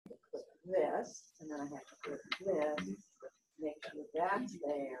this, and then I have to put this, make sure that's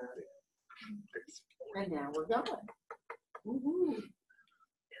there. And now we're going. Woohoo.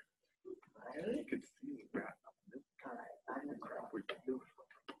 Right? All right, I'm gonna try.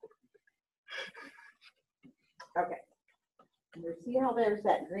 Okay. And you see how there's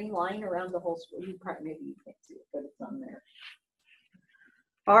that green line around the whole screen? You probably, maybe you can't see it, but it's on there.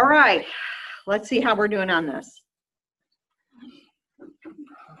 All right. Let's see how we're doing on this.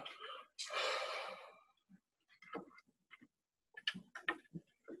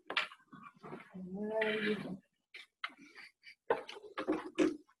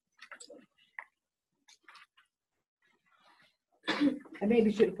 I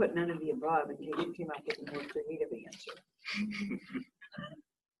maybe should have put none of the above in case you came out with a more creative answer.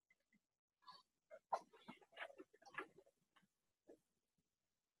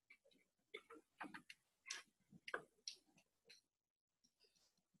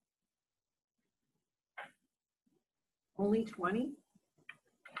 Only 20?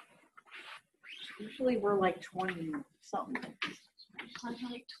 Usually we're like 20 something. Like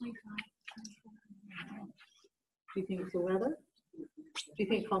 25. Do you think it's the weather? Do you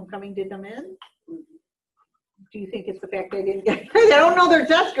think homecoming did them in? Do you think it's the fact they didn't get, they don't know their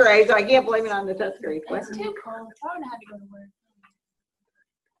test grades, so I can't blame it on the test grades. It's too cold. I would have to go to work.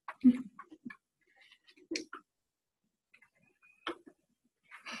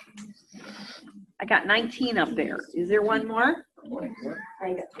 I got 19 up there. Is there one more?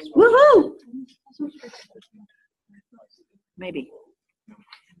 Woohoo! Maybe.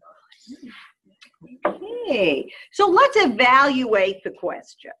 Okay, so let's evaluate the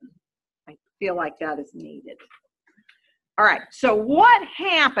question. I feel like that is needed. All right, so what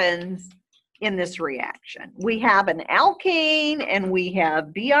happens in this reaction? We have an alkane and we have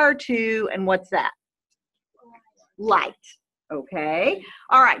Br2, and what's that? Light. Okay,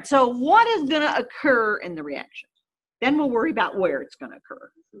 all right, so what is going to occur in the reaction? Then we'll worry about where it's going to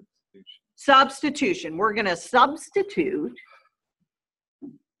occur. Substitution. We're going to substitute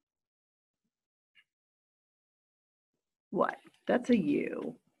what? That's a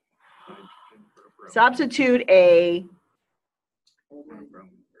U. Substitute a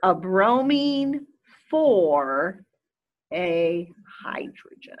bromine for a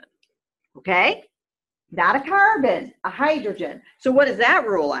hydrogen. Okay? Not a carbon, a hydrogen. So what does that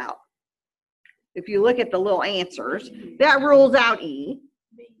rule out? If you look at the little answers, that rules out E.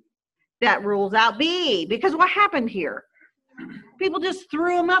 That rules out B. Because what happened here? People just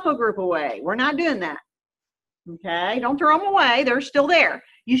threw a methyl group away. We're not doing that. Okay? Don't throw them away. They're still there.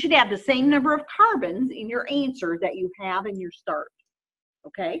 You should have the same number of carbons in your answer that you have in your start.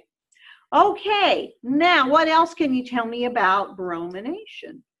 Okay? Okay. Now, what else can you tell me about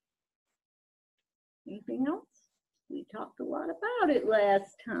bromination? Anything else? We talked a lot about it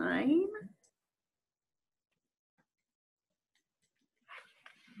last time.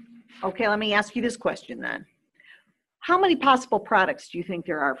 Okay, let me ask you this question then. How many possible products do you think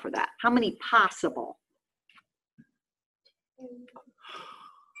there are for that? How many possible?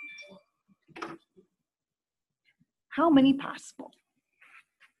 How many possible?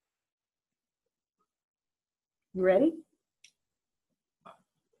 You ready?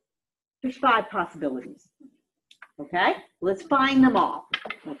 There's 5 possibilities. Okay, let's find them all.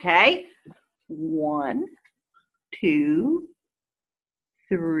 Okay, 1, 2,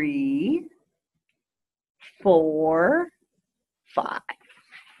 3, 4, 5.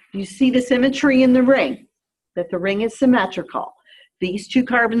 You see the symmetry in the ring, that the ring is symmetrical. These 2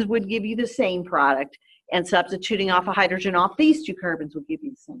 carbons would give you the same product, and substituting off a hydrogen off these 2 carbons will give you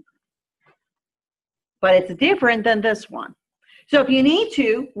the same product. But it's different than this one. So if you need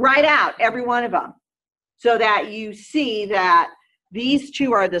to, write out every one of them so that you see that these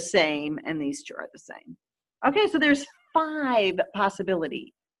 2 are the same and these 2 are the same. Okay, so there's 5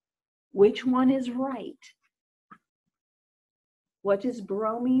 possibilities. Which one is right? What is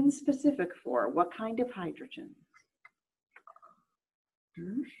bromine specific for? What kind of hydrogen?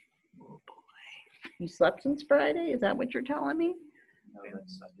 Oh boy. You slept since Friday? Is that what you're telling me? No,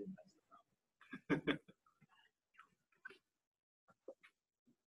 that's, I didn't.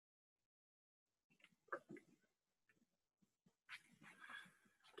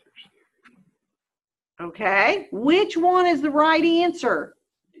 Okay, which one is the right answer?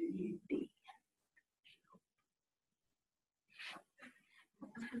 D.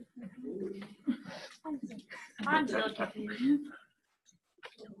 I'm still confused.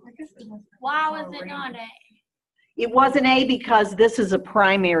 Why was it not A? It wasn't A because this is a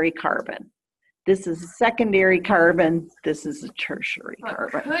primary carbon. This is a secondary carbon. This is a tertiary But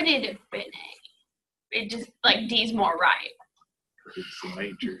carbon. could it have been A? It just, like, D's more right. It's the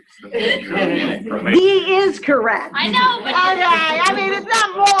matrix. D is correct. I know, but. Okay, I mean, it's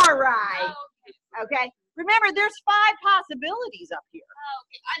not more right. Oh, Okay, remember, there's 5 possibilities up here.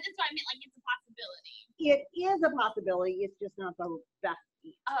 okay. That's what I meant, like, it's a possibility. It is a possibility, it's just not the best.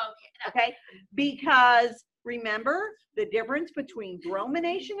 Oh, okay. Okay, because remember the difference between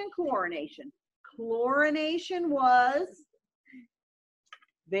bromination and chlorination. Chlorination was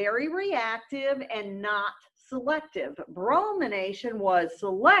very reactive and not selective. Bromination was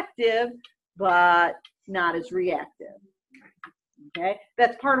selective, but not as reactive. Okay,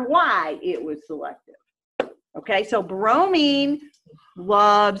 that's part of why it was selective. Okay, so bromine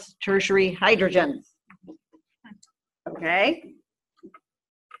loves tertiary hydrogens. Okay.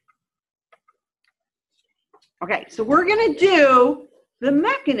 Okay, so we're going to do the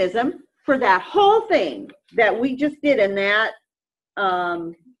mechanism for that whole thing that we just did in that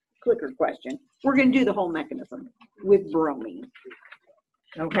clicker question. We're going to do the whole mechanism with bromine.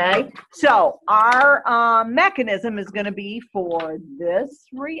 Okay, so our mechanism is going to be for this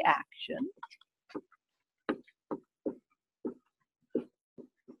reaction.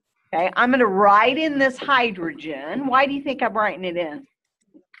 Okay, I'm going to write in this hydrogen. Why do you think I'm writing it in?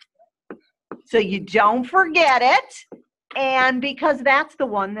 So you don't forget it, and because that's the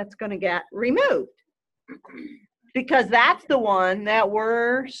one that's going to get removed. Because that's the one that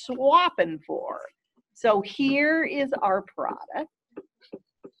we're swapping for. So here is our product.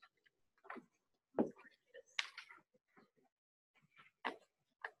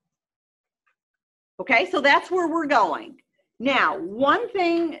 Okay, so that's where we're going. Now, one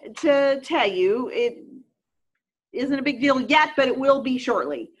thing to tell you, it isn't a big deal yet, but it will be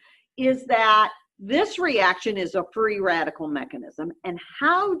shortly, is that this reaction is a free radical mechanism. And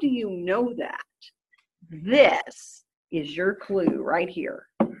how do you know that? This is your clue right here.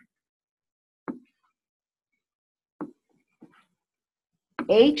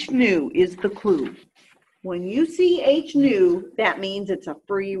 H nu is the clue. When you see H nu, that means it's a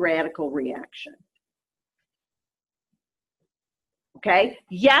free radical reaction. Okay,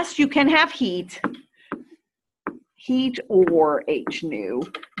 yes, you can have heat or H nu,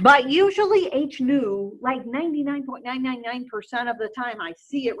 but usually H nu, like 99.999% of the time I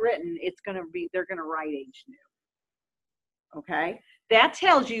see it written, they're gonna write H nu. Okay, that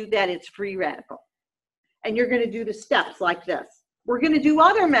tells you that it's free radical. And you're gonna do the steps like this. We're gonna do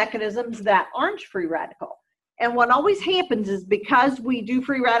other mechanisms that aren't free radical. And what always happens is because we do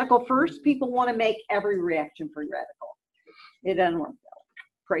free radical first, people wanna make every reaction free radical. It doesn't work that way.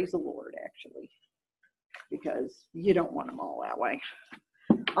 Praise the Lord, actually, because you don't want them all that way.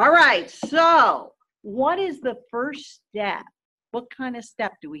 All right, so what is the first step? What kind of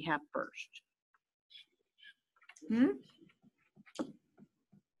step do we have first?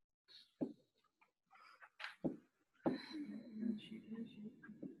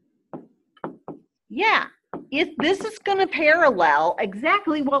 Yeah, this is going to parallel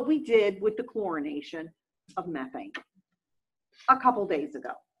exactly what we did with the chlorination of methane a couple days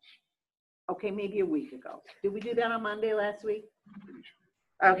ago. Okay, maybe a week ago. Did we do that on Monday last week?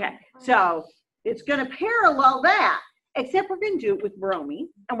 Okay, so it's going to parallel that, except we're going to do it with bromine,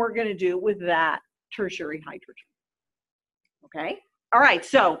 and we're going to do it with that tertiary hydrogen. Okay? All right,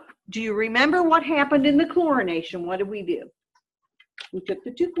 so do you remember what happened in the chlorination? What did we do? We took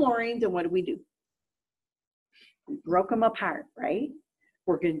the 2 chlorines, and what did we do? We broke them apart, right?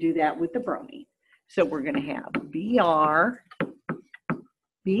 We're going to do that with the bromine. So we're going to have Br.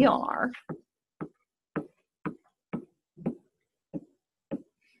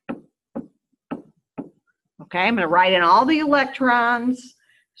 Okay, I'm going to write in all the electrons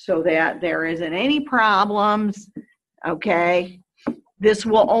so that there isn't any problems. Okay, this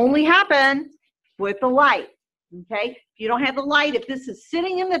will only happen with the light. Okay, if you don't have the light, if this is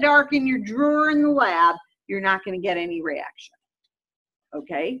sitting in the dark in your drawer in the lab, you're not going to get any reaction.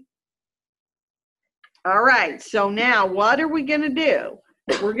 Okay. All right, so now what are we going to do?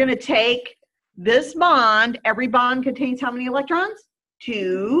 We're going to take this bond. Every bond contains how many electrons?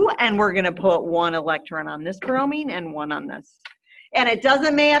 2, and we're going to put 1 electron on this bromine and 1 on this. And it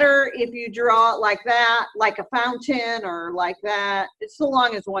doesn't matter if you draw it like that, like a fountain, or like that, so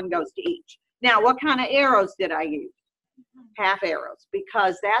long as 1 goes to each. Now, what kind of arrows did I use? Half arrows,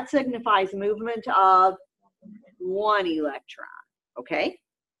 because that signifies movement of 1 electron. Okay?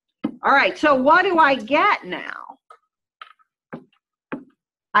 All right, so what do I get now?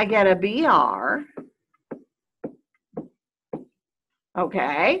 I get a Br.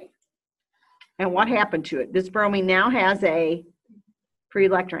 Okay. And what happened to it? This bromine now has a free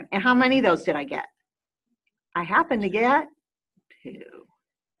electron. And how many of those did I get? I happen to get 2.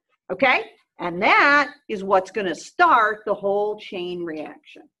 Okay? And that is what's going to start the whole chain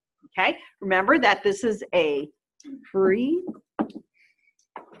reaction. Okay? Remember that this is a free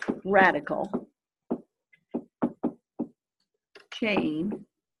radical chain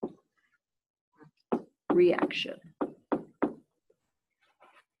reaction.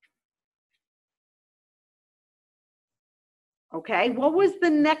 Okay, what was the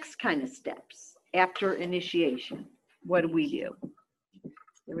next kind of steps after initiation? What do we do?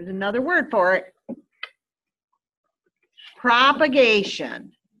 There was another word for it.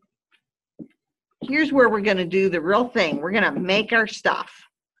 Propagation. Here's where we're going to do the real thing. We're going to make our stuff.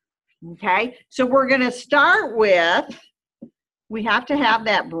 Okay, so we're going to start with, we have to have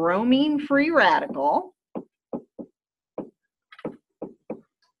that bromine free radical.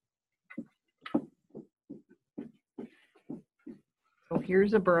 So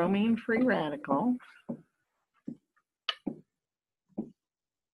here's a bromine free radical.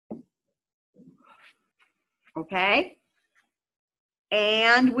 Okay.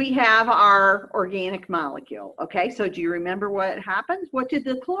 And we have our organic molecule. Okay, so do you remember what happens? What did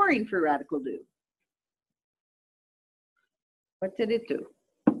the chlorine free radical do? What did it do?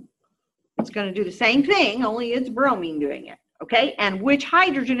 It's going to do the same thing, only it's bromine doing it. Okay, and which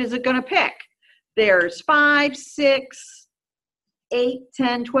hydrogen is it going to pick? There's 5, 6, 8,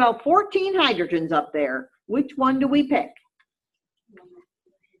 10, 12, 14 hydrogens up there. Which one do we pick?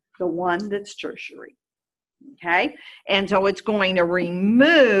 The one that's tertiary. Okay, and so it's going to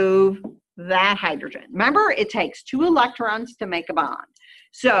remove that hydrogen. Remember, it takes 2 electrons to make a bond.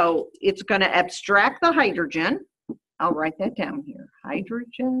 So it's going to abstract the hydrogen. I'll write that down here.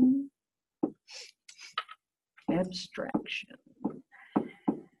 Hydrogen abstraction.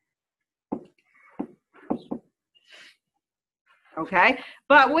 Okay,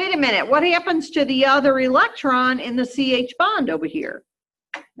 but wait a minute. What happens to the other electron in the CH bond over here?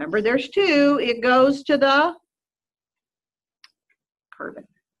 Remember, there's 2. It goes to the carbon.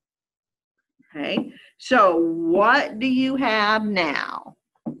 Okay, so what do you have now?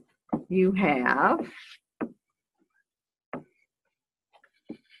 You have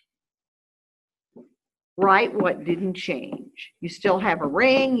right what didn't change. You still have a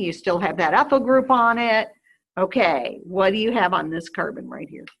ring, you still have that ethyl group on it. Okay, what do you have on this carbon right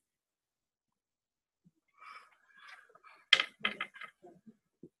here?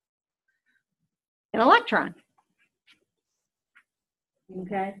 An electron.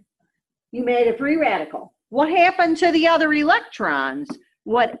 Okay, you made a free radical. What happened to the other electrons?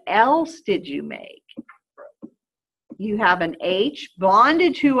 What else did you make? You have an H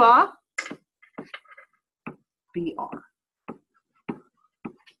bonded to a Br.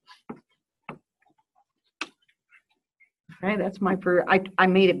 Okay, that's my free. I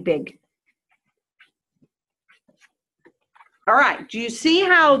made it big. All right, do you see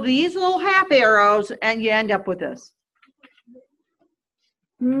how these little half arrows and you end up with this?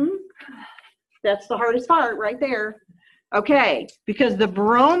 That's the hardest part right there. Okay, because the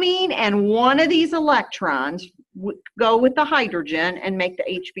bromine and one of these electrons go with the hydrogen and make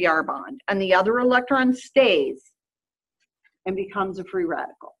the HBr bond, and the other electron stays and becomes a free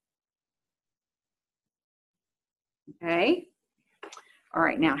radical. Okay. All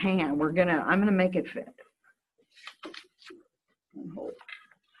right, now hang on. I'm gonna make it fit.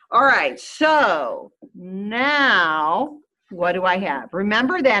 All right, so now what do I have?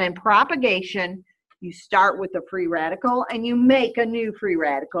 Remember that in propagation, you start with a free radical and you make a new free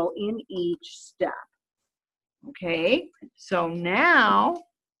radical in each step. Okay, so now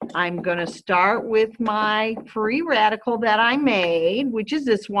I'm going to start with my free radical that I made, which is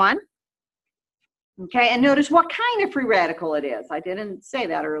this one. Okay, and notice what kind of free radical it is. I didn't say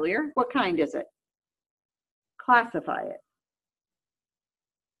that earlier. What kind is it? Classify it.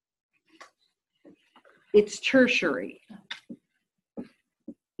 It's tertiary.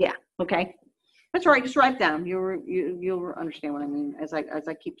 Yeah, okay. That's right, just write down. You'll understand what I mean as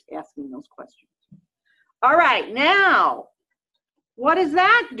I keep asking those questions. All right, now, what does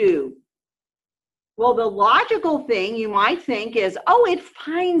that do? Well, the logical thing you might think is, oh, it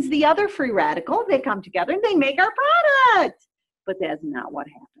finds the other free radical, they come together and they make our product. But that's not what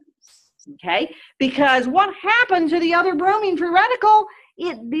happens, okay? Because what happened to the other bromine free radical?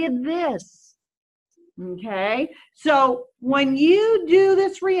 It did this, okay? So when you do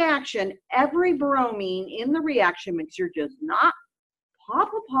this reaction, every bromine in the reaction mixture does not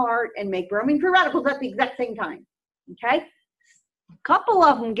pop apart and make bromine free radicals at the exact same time, okay? A couple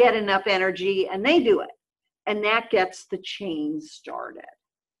of them get enough energy and they do it, and that gets the chain started.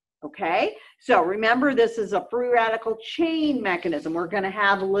 Okay, so remember, this is a free radical chain mechanism. We're going to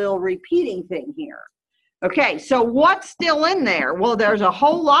have a little repeating thing here. Okay, so what's still in there? Well, there's a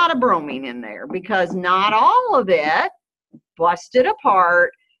whole lot of bromine in there because not all of it busted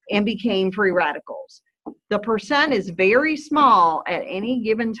apart and became free radicals. The percent is very small at any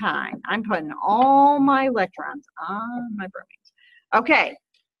given time. I'm putting all my electrons on my bromines. Okay,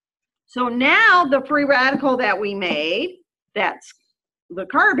 so now the free radical that we made, that's the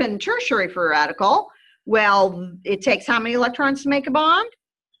carbon tertiary free radical, well, it takes how many electrons to make a bond?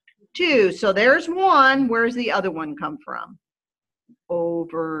 2. So there's one. Where's the other one come from?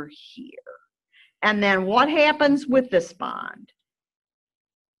 Over here. And then what happens with this bond?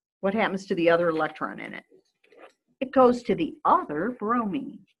 What happens to the other electron in it? It goes to the other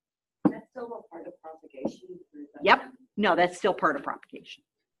bromine. That's still a part of propagation. Yep. No, that's still part of propagation.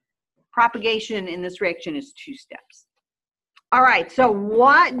 Propagation in this reaction is 2 steps. All right, so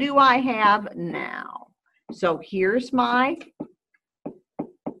what do I have now? So here's my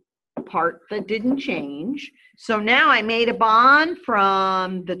part that didn't change. So now I made a bond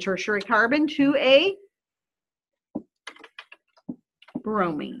from the tertiary carbon to a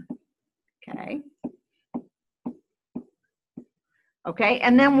bromine. Okay. Okay,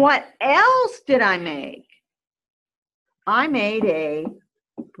 and then what else did I make? I made a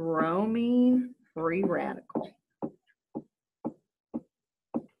bromine free radical.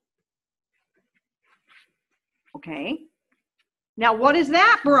 Okay. Now, what does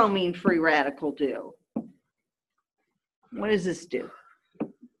that bromine free radical do? What does this do?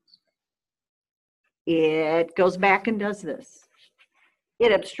 It goes back and does this.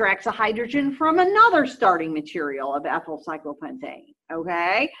 It abstracts a hydrogen from another starting material of ethyl cyclopentane,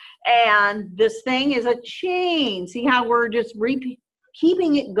 okay? And this thing is a chain. See how we're just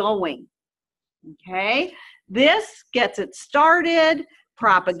keeping it going, okay? This gets it started.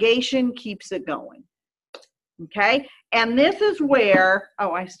 Propagation keeps it going, okay? And this is where,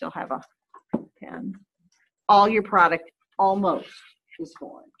 oh, I still have a pen. All your product almost is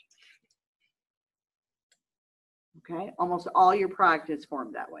formed. Okay, almost all your product is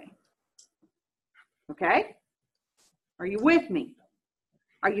formed that way. Okay, are you with me?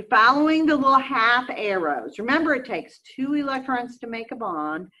 Are you following the little half arrows? Remember, it takes 2 electrons to make a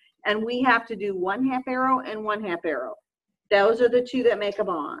bond, and we have to do 1 half arrow and 1 half arrow. Those are the 2 that make a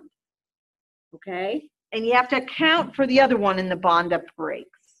bond. Okay, and you have to account for the other one in the bond up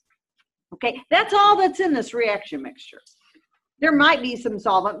breaks. Okay, that's all that's in this reaction mixture. There might be some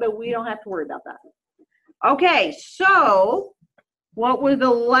solvent, but we don't have to worry about that. Okay, so what were the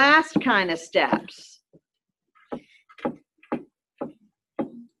last kind of steps?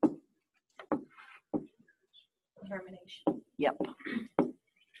 Termination. Yep.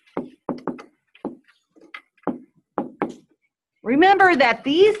 Remember that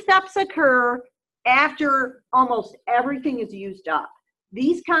these steps occur after almost everything is used up.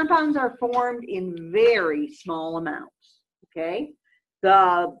 These compounds are formed in very small amounts, okay?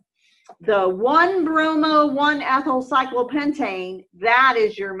 The 1-bromo, 1-ethyl cyclopentane, that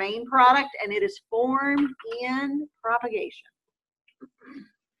is your main product, and it is formed in propagation.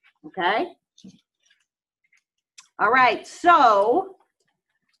 Okay? All right, so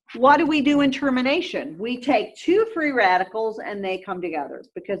what do we do in termination? We take 2 free radicals and they come together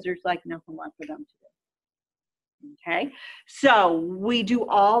because there's like nothing left for them to do. Okay? So we do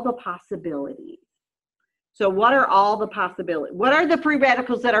all the possibilities. So what are all the possibilities? What are the free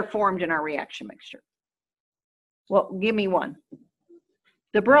radicals that are formed in our reaction mixture? Well, give me one.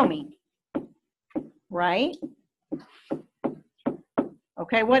 The bromine, right?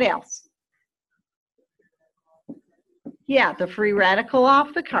 Okay, what else? Yeah, the free radical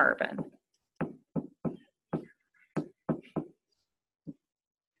off the carbon.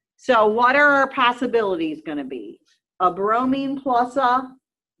 So what are our possibilities going to be? A bromine plus a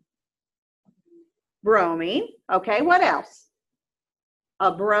bromine. Okay, what else?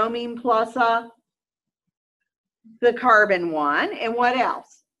 A bromine plus the carbon one. And what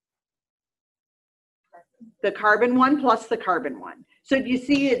else? The carbon one plus the carbon one. So you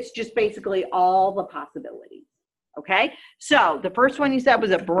see, it's just basically all the possibilities. Okay, so the first one you said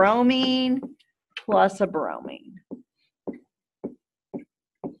was a bromine plus a bromine.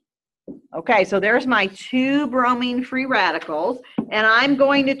 Okay, so there's my 2 bromine free radicals, and I'm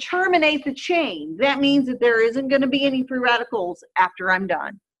going to terminate the chain. That means that there isn't going to be any free radicals after I'm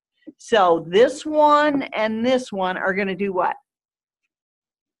done. So this one and this one are going to do what?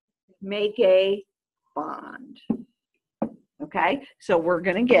 Make a bond. Okay, so we're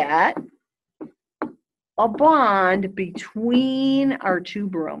going to get a bond between our 2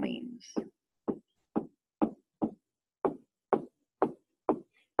 bromines.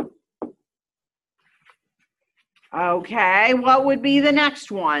 Okay, what would be the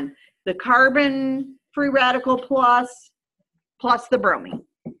next one? The carbon free radical plus the bromine.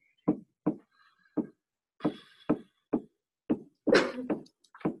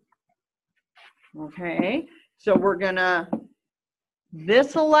 Okay, so we're gonna,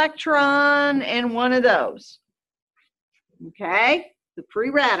 this electron and one of those. Okay, the free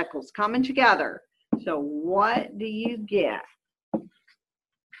radicals coming together. So what do you get?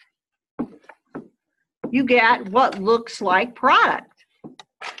 You get what looks like product.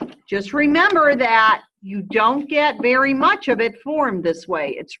 Just remember that you don't get very much of it formed this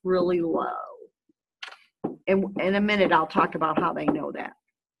way. It's really low. And in a minute, I'll talk about how they know that.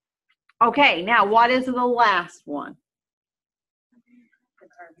 Okay, now what is the last one?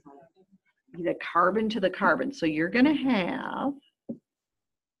 The carbon to the carbon. So you're going to have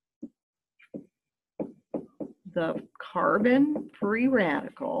the carbon free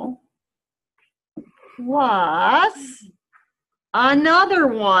radical plus another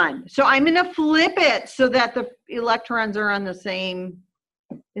one. So I'm going to flip it so that the electrons are on the same,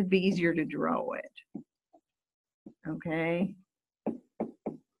 it'd be easier to draw it. Okay.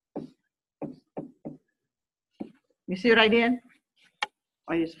 You see what I did?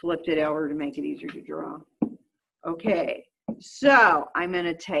 I just flipped it over to make it easier to draw. Okay, so I'm going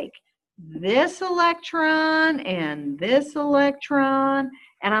to take this electron and this electron,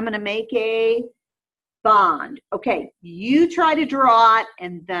 and I'm going to make a bond. Okay, you try to draw it,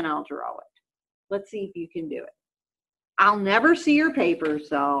 and then I'll draw it. Let's see if you can do it. I'll never see your paper,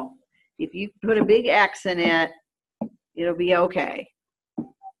 so if you put a big X in it, it'll be okay.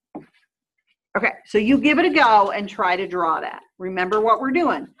 Okay, so you give it a go and try to draw that. Remember what we're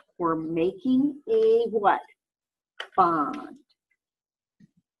doing. We're making a what? Bond.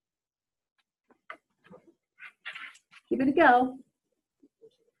 Give it a go.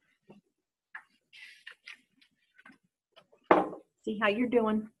 See how you're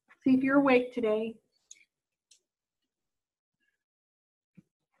doing. See if you're awake today.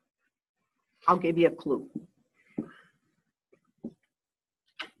 I'll give you a clue.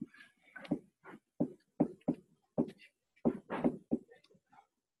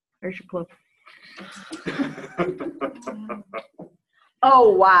 There's your clue. Oh,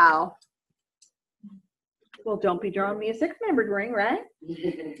 wow. Well, don't be drawing me a six-membered ring, right?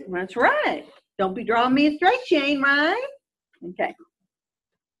 That's right. Don't be drawing me a straight chain, right? Okay.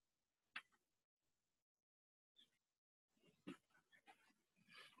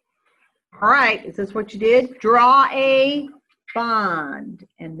 All right, is this what you did? Draw a bond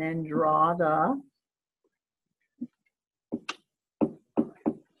and then draw the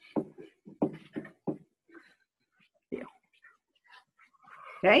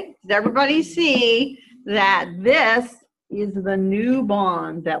okay, does everybody see that this is the new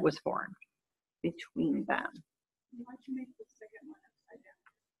bond that was formed between them? Why'd you make the second one upside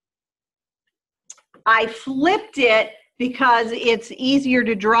down? I flipped it because it's easier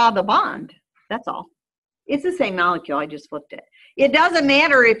to draw the bond. That's all. It's the same molecule, I just flipped it. It doesn't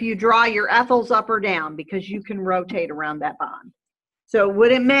matter if you draw your ethyls up or down because you can rotate around that bond. So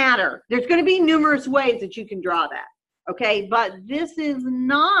would it matter? There's going to be numerous ways that you can draw that. Okay, but this is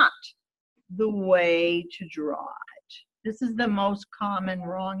not the way to draw it. This is the most common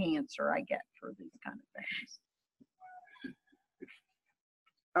wrong answer I get for these kind of things.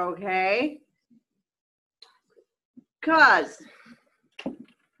 Okay,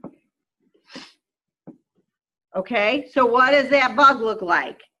 okay, so what does that bug look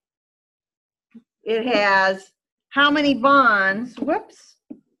like? It has how many bonds? Whoops.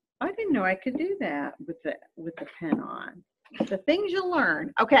 I didn't know I could do that with the pen on. The things you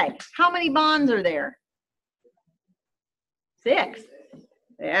learn. Okay, how many bonds are there? 6.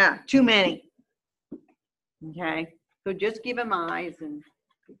 Yeah, too many. Okay, so just give them eyes and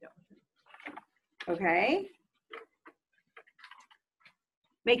okay.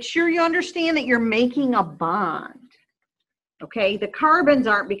 Make sure you understand that you're making a bond. Okay, the carbons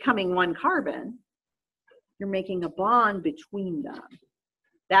aren't becoming one carbon. You're making a bond between them.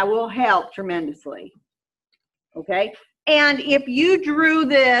 That will help tremendously. Okay, and if you drew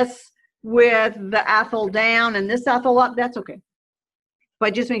this with the ethyl down and this ethyl up, that's okay.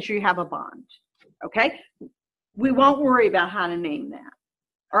 But just make sure you have a bond. Okay, we won't worry about how to name that.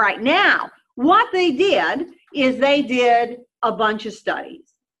 All right, now what they did is they did a bunch of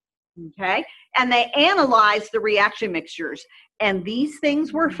studies. Okay, and they analyzed the reaction mixtures, and these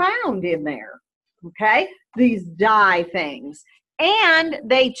things were found in there. Okay, these dye things. And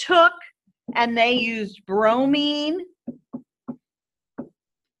they took and they used bromine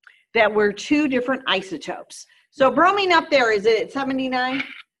that were 2 different isotopes. So bromine up there, is it at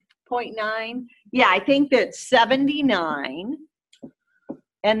 79.9? Yeah, I think that 79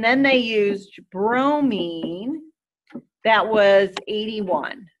 And then they used bromine, that was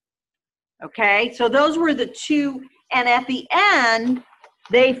 81. Okay, so those were the two, and at the end,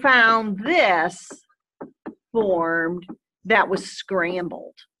 they found this formed that was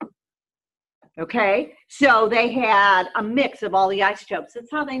scrambled. Okay, so they had a mix of all the isotopes.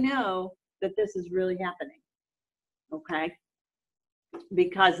 That's how they know that this is really happening. Okay,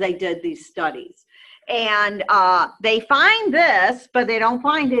 because they did these studies. And they find this, but they don't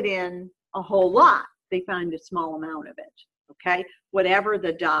find it in a whole lot. They find a small amount of it. Okay, whatever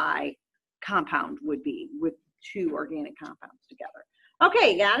the dye compound would be with two organic compounds together.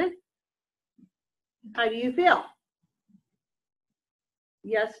 Okay, got it? How do you feel?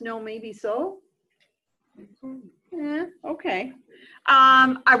 Yes, no, maybe so? Yeah, okay.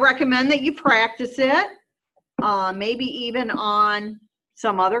 I recommend that you practice it, maybe even on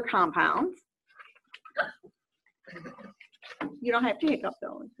some other compounds. You don't have to hiccup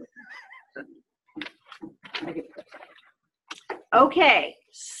though. Okay,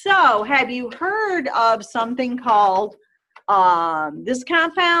 so have you heard of something called this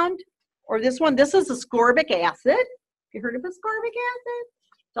compound or this one? This is ascorbic acid. You heard of ascorbic acid?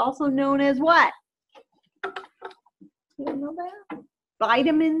 It's also known as what? You don't know that?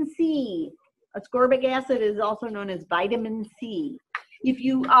 Vitamin C. Ascorbic acid is also known as vitamin C. If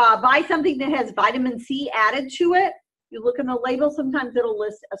you buy something that has vitamin C added to it, you look in the label, sometimes it'll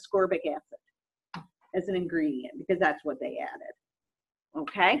list ascorbic acid as an ingredient because that's what they added.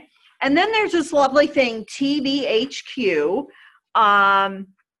 Okay, and then there's this lovely thing, TBHQ.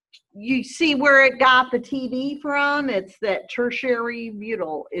 You see where it got the TB from? It's that tertiary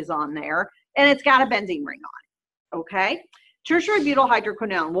butyl is on there, and it's got a benzene ring on it. Okay, tertiary butyl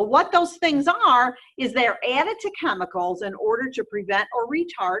hydroquinone. Well, what those things are is they're added to chemicals in order to prevent or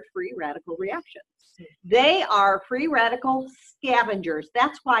retard free radical reactions. They are free radical scavengers.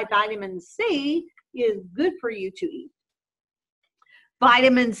 That's why vitamin C is good for you to eat.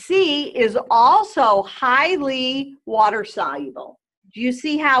 Vitamin C is also highly water soluble. Do you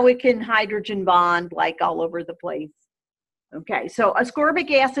see how it can hydrogen bond like all over the place? Okay, so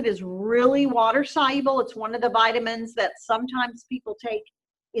ascorbic acid is really water soluble. It's one of the vitamins that sometimes people take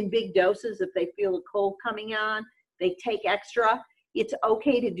in big doses if they feel a cold coming on. They take extra. It's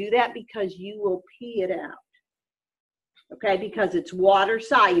okay to do that because you will pee it out. Okay, because it's water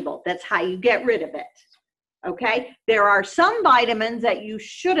soluble. That's how you get rid of it. Okay, there are some vitamins that you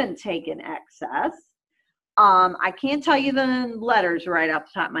shouldn't take in excess. I can't tell you the letters right off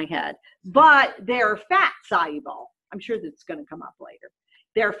the top of my head, but they're fat soluble. I'm sure that's going to come up later.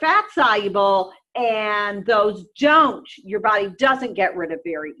 They're fat soluble, and those your body doesn't get rid of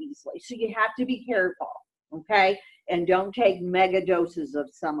very easily. So you have to be careful, okay? And don't take mega doses of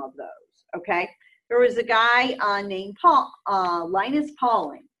some of those, okay? There was a guy named Linus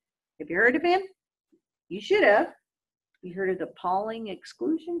Pauling. Have you heard of him? You should have. You heard of the Pauling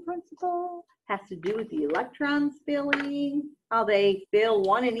exclusion principle? Has to do with the electrons filling, how they fill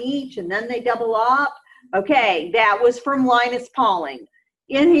one in each and then they double up. Okay, that was from Linus Pauling.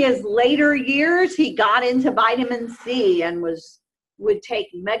 In his later years, he got into vitamin C and would take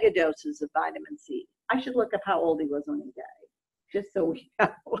mega doses of vitamin C. I should look up how old he was when he died, just so we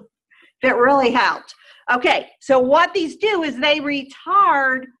know. That really helped. Okay, so what these do is they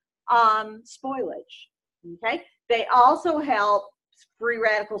retard spoilage. Okay, they also help free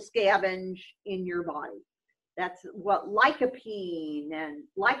radical scavenge in your body. That's what lycopene, and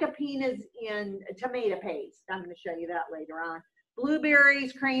lycopene is in tomato paste. I'm going to show you that later on.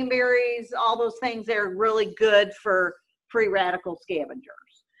 Blueberries, cranberries, all those things, they're really good for free radical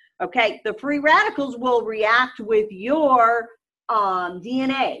scavengers. Okay, the free radicals will react with your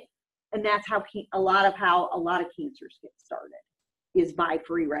DNA, and that's how a lot of cancers get started, is by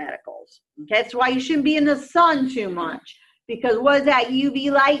free radicals. Okay, that's why you shouldn't be in the sun too much, because what does that UV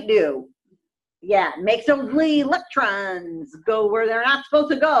light do? Yeah, it makes those electrons go where they're not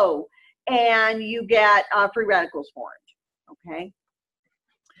supposed to go, and you get free radicals formed. Okay,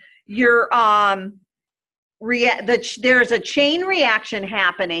 there's a chain reaction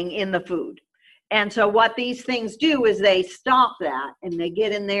happening in the food, and so what these things do is they stop that, and they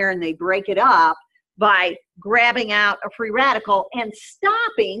get in there and they break it up by grabbing out a free radical and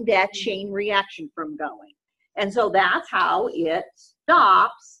stopping that chain reaction from going. And so that's how it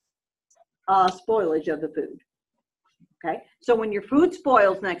stops spoilage of the food. Okay, so when your food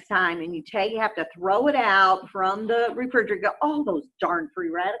spoils next time and you have to throw it out from the refrigerator, go, oh, those darn free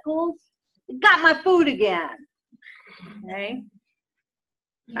radicals, it got my food again. Okay.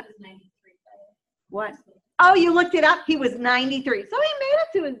 He was 93. What? Oh, you looked it up? He was 93. So he made it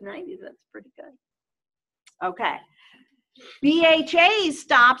to his 90s. That's pretty good. Okay. BHA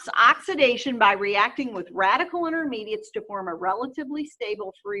stops oxidation by reacting with radical intermediates to form a relatively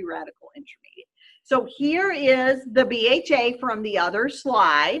stable free radical intermediate. So here is the BHA from the other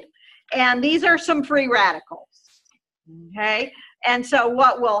slide, and these are some free radicals, okay? And so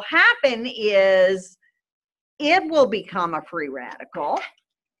what will happen is it will become a free radical,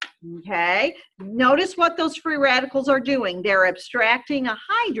 okay? Notice what those free radicals are doing. They're abstracting a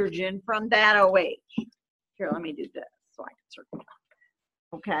hydrogen from that OH. Here, let me do this so I can circle it.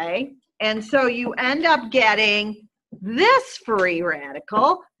 Okay, and so you end up getting this free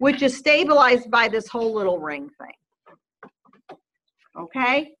radical, which is stabilized by this whole little ring thing.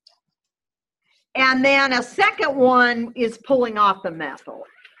 Okay, and then a second one is pulling off the methyl.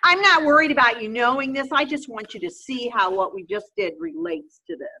 I'm not worried about you knowing this. I just want you to see how what we just did relates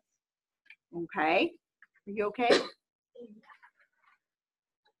to this. Okay, are you okay?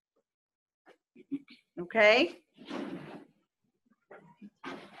 Okay.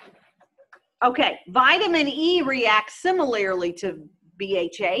 Okay, vitamin E reacts similarly to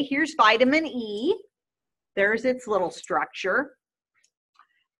BHA. Here's vitamin E. There's its little structure.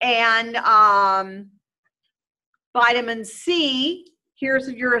 And vitamin C, here's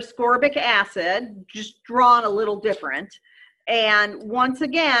your ascorbic acid, just drawn a little different. And once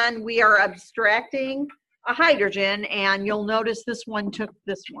again, we are abstracting a hydrogen, and you'll notice this one took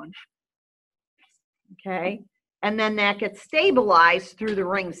this one. Okay, and then that gets stabilized through the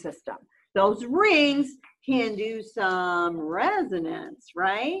ring system. Those rings can do some resonance,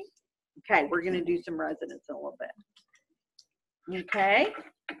 right? Okay, we're going to do some resonance in a little bit. Okay.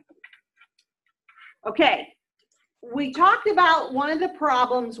 Okay, we talked about one of the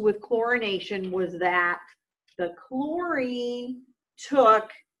problems with chlorination was that the chlorine took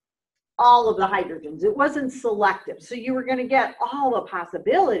all of the hydrogens. It wasn't selective. So you were going to get all the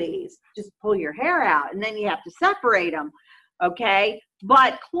possibilities. Just pull your hair out, and then you have to separate them. Okay,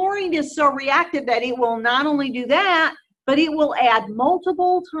 but chlorine is so reactive that it will not only do that, but it will add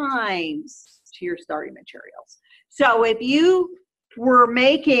multiple times to your starting materials. So if you were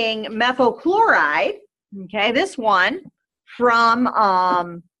making methyl chloride, okay, this one from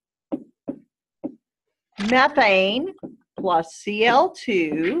methane plus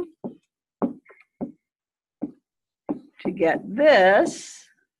Cl2 to get this,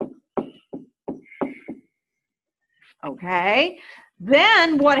 okay,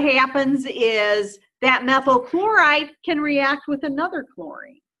 then what happens is that methyl chloride can react with another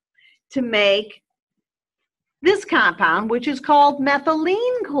chlorine to make this compound, which is called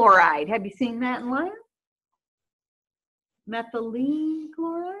methylene chloride. Have you seen that in lab? Methylene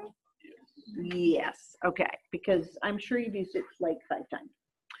chloride? Yes, okay, because I'm sure you've used it like 5 times.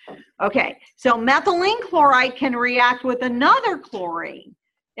 Okay, so methylene chloride can react with another chlorine.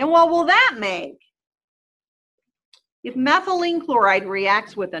 And what will that make? If methylene chloride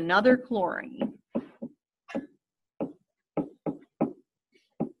reacts with another chlorine,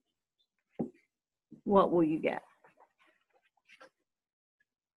 what will you get?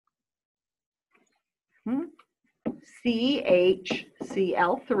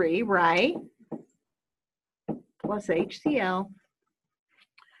 CHCl3, right? Plus HCl.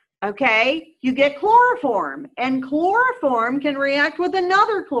 Okay, you get chloroform, and chloroform can react with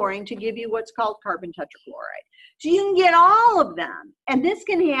another chlorine to give you what's called carbon tetrachloride. So you can get all of them, and this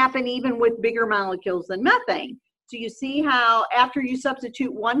can happen even with bigger molecules than methane. So you see how after you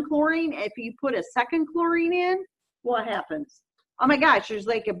substitute one chlorine, if you put a second chlorine in, what happens? Oh my gosh, there's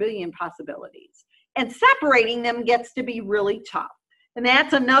like a billion possibilities. And separating them gets to be really tough. And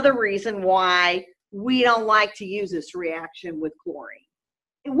that's another reason why we don't like to use this reaction with chlorine.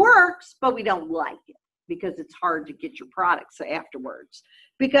 It works, but we don't like it because it's hard to get your products afterwards.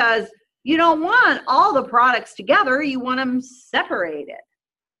 Because you don't want all the products together, you want them separated,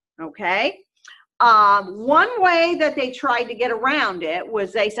 okay? One way that they tried to get around it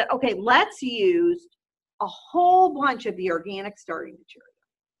was they said, okay, let's use a whole bunch of the organic starting material,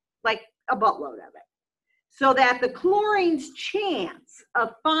 like a buttload of it, so that the chlorine's chance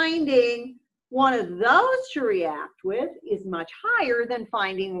of finding one of those to react with is much higher than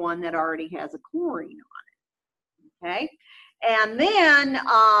finding one that already has a chlorine on it, okay? And then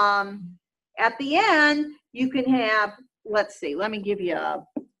at the end, you can have, let's see, let me give you a,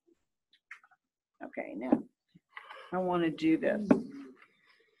 okay, now I want to do this.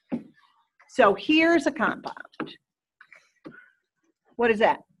 So here's a compound. What is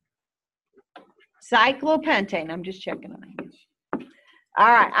that? Cyclopentane. I'm just checking on it. All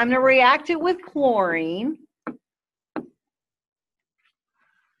right, I'm going to react it with chlorine.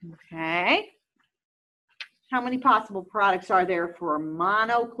 Okay. How many possible products are there for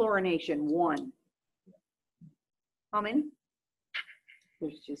monochlorination? 1. How many?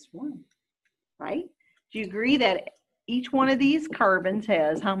 There's just one, right? Do you agree that each one of these carbons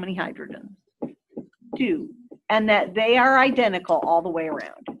has how many hydrogens? 2. And that they are identical all the way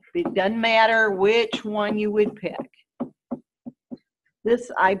around. It doesn't matter which one you would pick.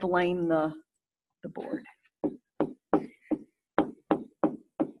 This, I blame the board.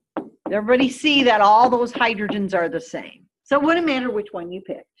 Everybody see that all those hydrogens are the same. So it wouldn't matter which one you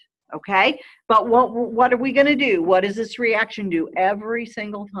picked, okay? But what are we going to do? What does this reaction do every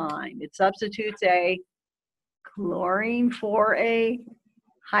single time? It substitutes a chlorine for a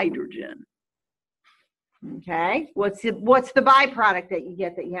hydrogen. Okay, what's the byproduct that you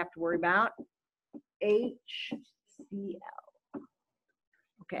get that you have to worry about? HCl.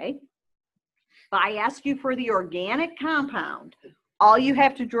 Okay, if I ask you for the organic compound, all you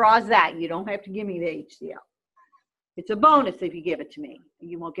have to draw is that. You don't have to give me the HCl. It's a bonus if you give it to me.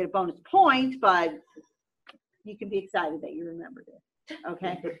 You won't get a bonus point, but you can be excited that you remembered it.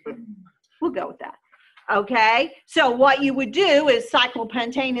 Okay, we'll go with that. Okay, so what you would do is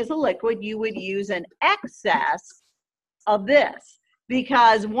cyclopentane is a liquid. You would use an excess of this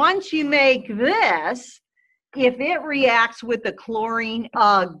because once you make this, if it reacts with the chlorine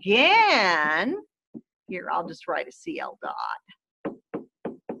again, here, I'll just write a Cl dot.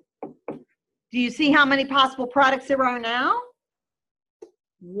 Do you see how many possible products there are now?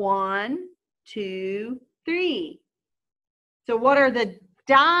 1, 2, 3. So what are the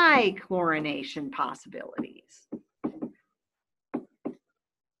dichlorination possibilities?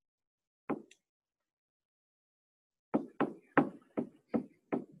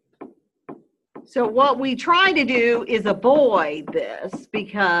 So what we try to do is avoid this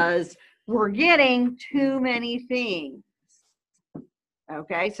because we're getting too many things.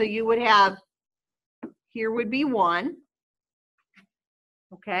 Okay, so you would have, here would be 1.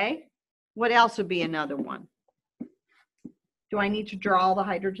 Okay, what else would be another one? Do I need to draw all the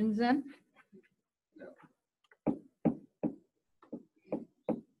hydrogens in?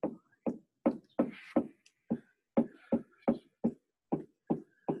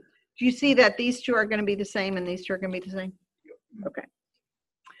 Do you see that these two are going to be the same and these two are going to be the same? Okay.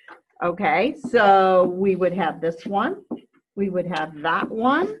 Okay, so we would have this one, we would have that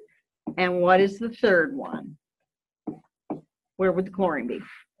one, and what is the third one? Where would the chlorine be?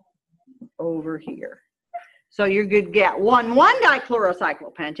 Over here. So you're going to get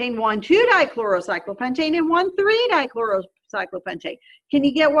 1,1-dichlorocyclopentane, 1,2-dichlorocyclopentane, and 1,3-dichlorocyclopentane. Can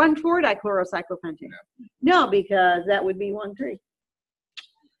you get 1,4-dichlorocyclopentane? No, because that would be 1,3.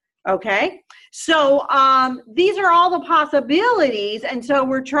 Okay, so these are all the possibilities, and so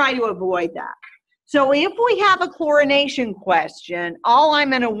we're trying to avoid that. So if we have a chlorination question, all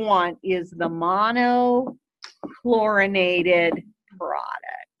I'm going to want is the monochlorinated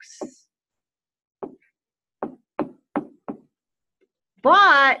products.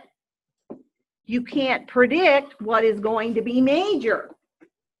 But you can't predict what is going to be major.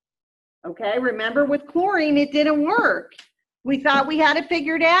 Okay, remember with chlorine, it didn't work. We thought we had it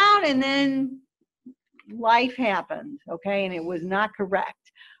figured out, and then life happened, okay, and it was not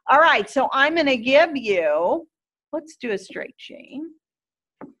correct. All right, so I'm going to give you, let's do a straight chain.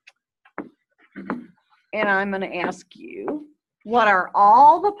 And I'm going to ask you, what are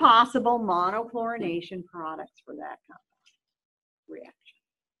all the possible monochlorination products for that reaction?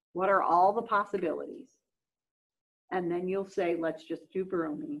 What are all the possibilities? And then you'll say, let's just do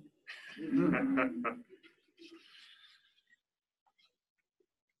bromine.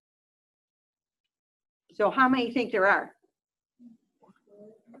 So how many think there are?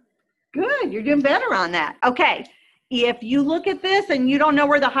 Good, you're doing better on that. Okay, if you look at this and you don't know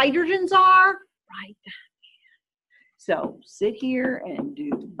where the hydrogens are, write that in. So sit here and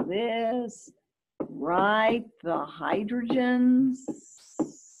do this. Write the hydrogens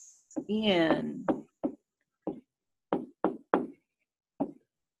in.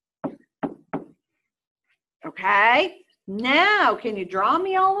 Okay, now can you draw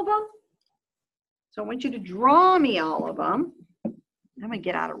me all of them? So I want you to draw me all of them. I'm going to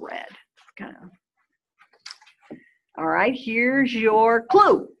get out of red. Kind of. All right, here's your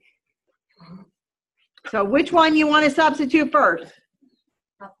clue. So which one you want to substitute first?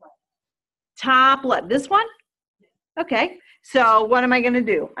 Top left. Top left. This one? Okay. So what am I going to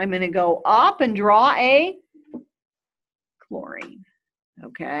do? I'm going to go up and draw a chlorine.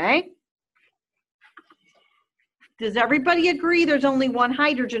 Okay. Does everybody agree there's only one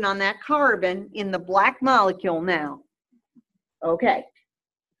hydrogen on that carbon in the black molecule now? Okay.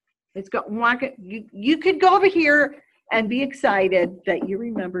 Let's go. You could go over here and be excited that you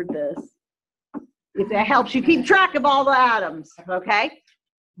remembered this. If that helps you keep track of all the atoms, okay?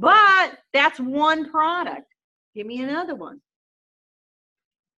 But that's one product. Give me another one.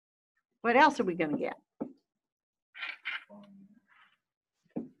 What else are we going to get?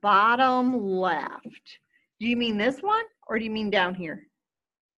 Bottom left. Do you mean this one or do you mean down here?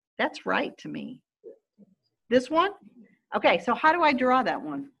 That's right to me. This one? Okay, so how do I draw that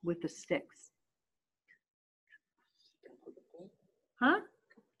one with the sticks? Huh?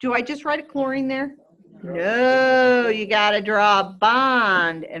 Do I just write a chlorine there? No, you got to draw a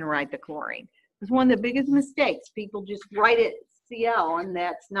bond and write the chlorine. It's one of the biggest mistakes. People just write it CL and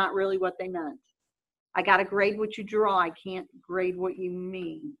that's not really what they meant. I got to grade what you draw. I can't grade what you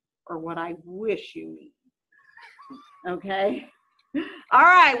mean or what I wish you mean. Okay? All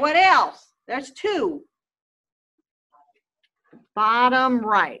right, what else? There's two. Bottom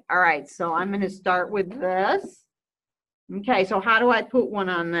right. All right, so I'm going to start with this. Okay, so how do I put one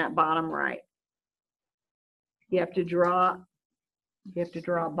on that bottom right? You have to draw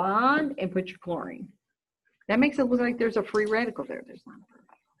a bond and put your chlorine. That makes it look like there's a free radical there. There's not a free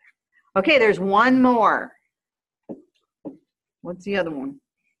radical there. Okay, there's one more. What's the other one?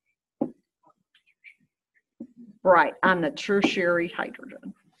 Right, on the tertiary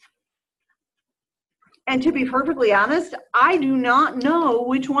hydrogen. And to be perfectly honest, I do not know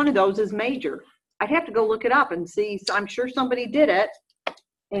which one of those is major. I'd have to go look it up and see. I'm sure somebody did it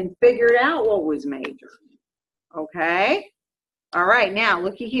and figured out what was major. Okay? All right, now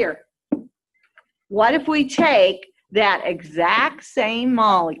looky here. What if we take that exact same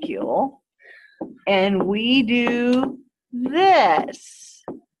molecule and we do this?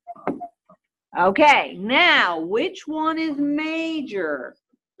 Okay, now which one is major?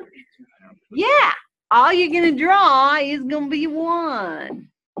 Yeah, all you're going to draw is going to be one.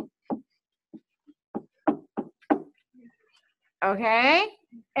 Okay?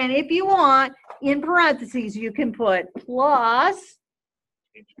 And if you want, in parentheses, you can put plus.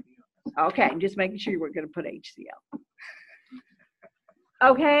 Okay, I'm just making sure we're going to put HCl.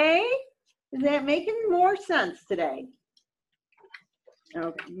 Okay? Is that making more sense today?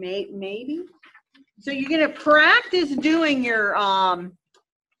 Okay, maybe. So you're going to practice doing your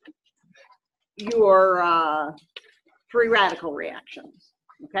free radical reactions,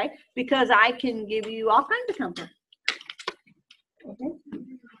 okay? Because I can give you all kinds of comfort. Okay.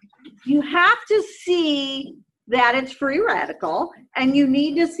 You have to see that it's free radical, and you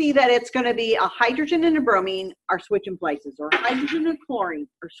need to see that it's going to be a hydrogen and a bromine are switching places, or hydrogen and chlorine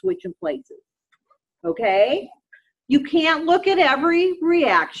are switching places. Okay? You can't look at every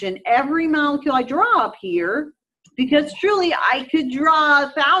reaction, every molecule I draw up here, because truly I could draw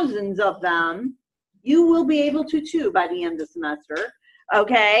thousands of them. You will be able to too by the end of the semester.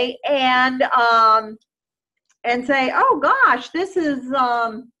 Okay? And say, oh gosh, this is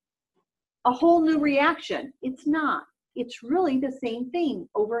a whole new reaction. It's not. It's really the same thing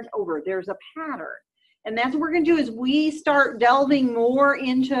over and over. There's a pattern. And that's what we're going to do is we start delving more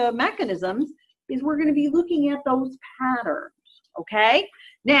into mechanisms, is we're going to be looking at those patterns. Okay?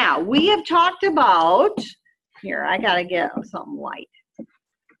 Now, we have talked about, here, I got to get something light.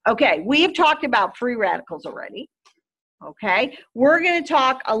 Okay, we have talked about free radicals already. Okay, we're going to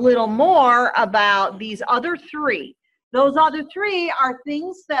talk a little more about these other three. Those other three are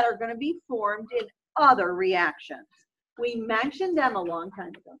things that are going to be formed in other reactions. We mentioned them a long time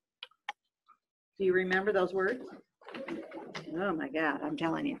ago. Do you remember those words? Oh my God, I'm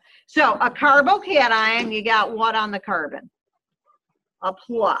telling you. So a carbocation, you got what on the carbon? A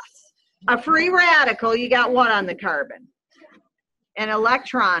plus. A free radical, you got what on the carbon? An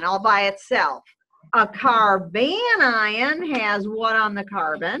electron all by itself. A carbanion has what on the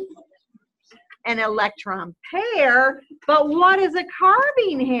carbon? An electron pair, but what does a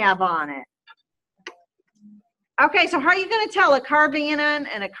carbene have on it? Okay, so how are you going to tell a carbanion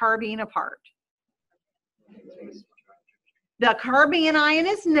and a carbene apart? The carbanion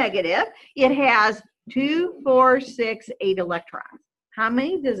is negative. It has 2, 4, 6, 8 electrons. How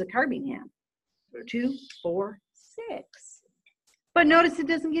many does a carbene have? 2, 4, 6. But notice it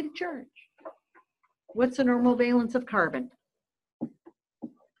doesn't get a charge. What's the normal valence of carbon?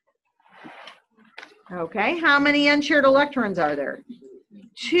 Okay, how many unshared electrons are there?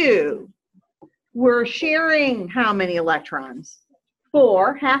 2. We're sharing how many electrons?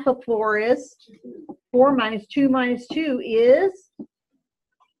 4. Half of 4 is 4 minus 2 is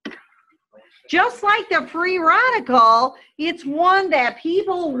just like the free radical, it's one that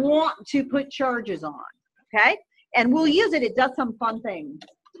people want to put charges on. Okay? And we'll use it. It does some fun things.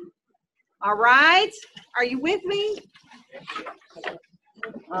 All right? Are you with me?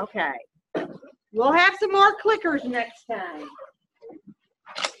 Okay. We'll have some more clickers next time.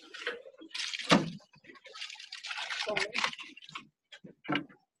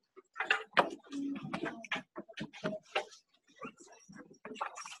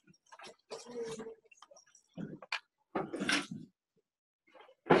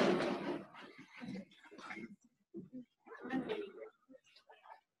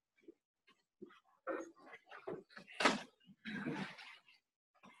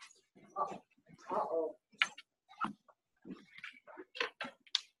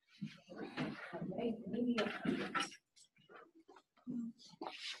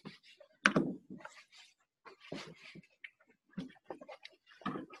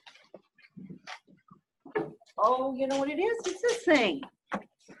 Oh, you know what it is? It's this thing.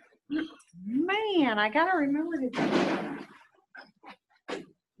 Man, I gotta remember to.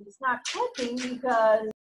 It's not cooking because